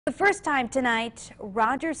The first time tonight,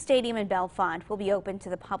 Rodgers Stadium in Bellefonte will be open to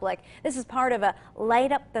the public. This is part of a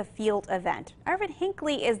Light Up the Field event. Evan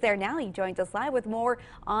Hinckley is there now. He joins us live with more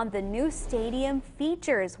on the new stadium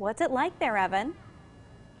features. What's it like there, Evan?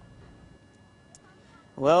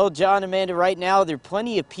 Well, John, Amanda, right now there are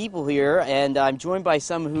plenty of people here, and I'm joined by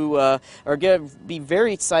some who are going to be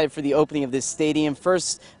very excited for the opening of this stadium.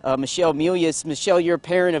 First, Michelle Milius. Michelle, you're a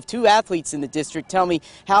parent of two athletes in the district. Tell me,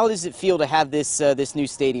 how does it feel to have this new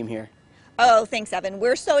stadium here? Oh, thanks, Evan.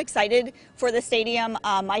 We're so excited for the stadium.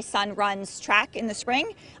 My son runs track in the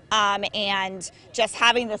spring, and just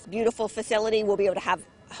having this beautiful facility, we'll be able to have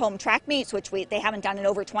home track meets, which they haven't done in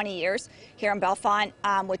over 20 years here in Bellefonte,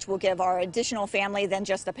 which will give our additional family than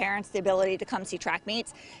just the parents the ability to come see track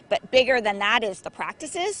meets. But bigger than that is the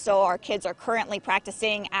practices. So our kids are currently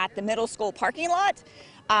practicing at the middle school parking lot,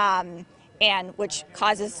 and which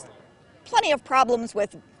causes plenty of problems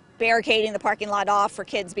with barricading the parking lot off for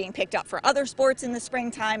kids being picked up for other sports in the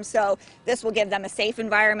springtime. So this will give them a safe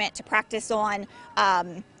environment to practice on,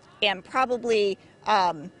 and probably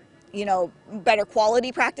better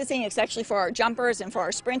quality practicing, especially for our jumpers and for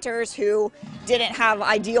our sprinters who didn't have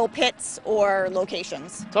ideal pits or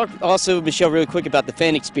locations. Talk also, Michelle, really quick about the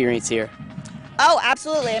fan experience here. Oh,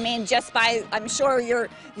 absolutely. I mean, just by, I'm sure your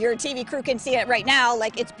TV crew can see it right now,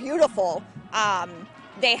 like it's beautiful.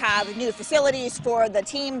 They have new facilities for the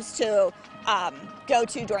teams to go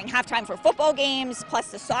to during halftime for football games, plus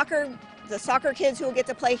the soccer kids who will get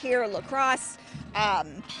to play here, lacrosse.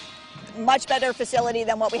 Much better facility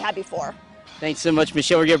than what we had before. Thanks so much,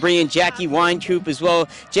 Michelle. We're going to bring in Jackie Weinkoop as well.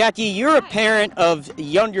 Jackie, you're a parent of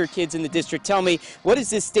younger kids in the district. Tell me, what does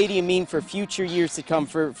this stadium mean for future years to come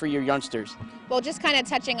for your youngsters? Well, just kind of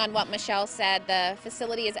touching on what Michelle said, the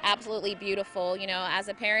facility is absolutely beautiful. You know, as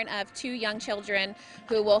a parent of two young children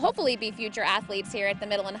who will hopefully be future athletes here at the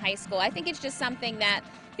middle and high school, I think it's just something that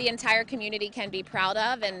the entire community can be proud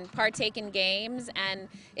of and partake in games, and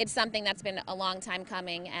it's something that's been a long time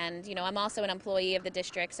coming. And you know, I'm also an employee of the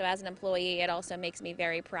district, so as an employee it also makes me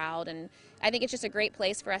very proud, and I think it's just a great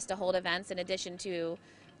place for us to hold events in addition to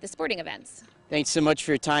the sporting events. Thanks so much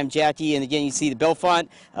for your time, Jackie. And again, you see the Bellefonte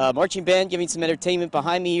marching band giving some entertainment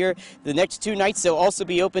behind me here. The next two nights they'll also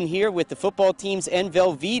be open here with the football teams and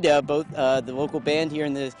Velveeta, both the local band here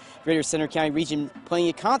in the Greater Center County region, playing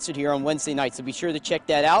a concert here on Wednesday night. So be sure to check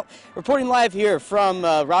that out. Reporting live here from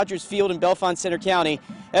Rodgers Field in Bellefonte Center County,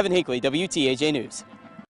 Evan Hinckley, WTAJ News.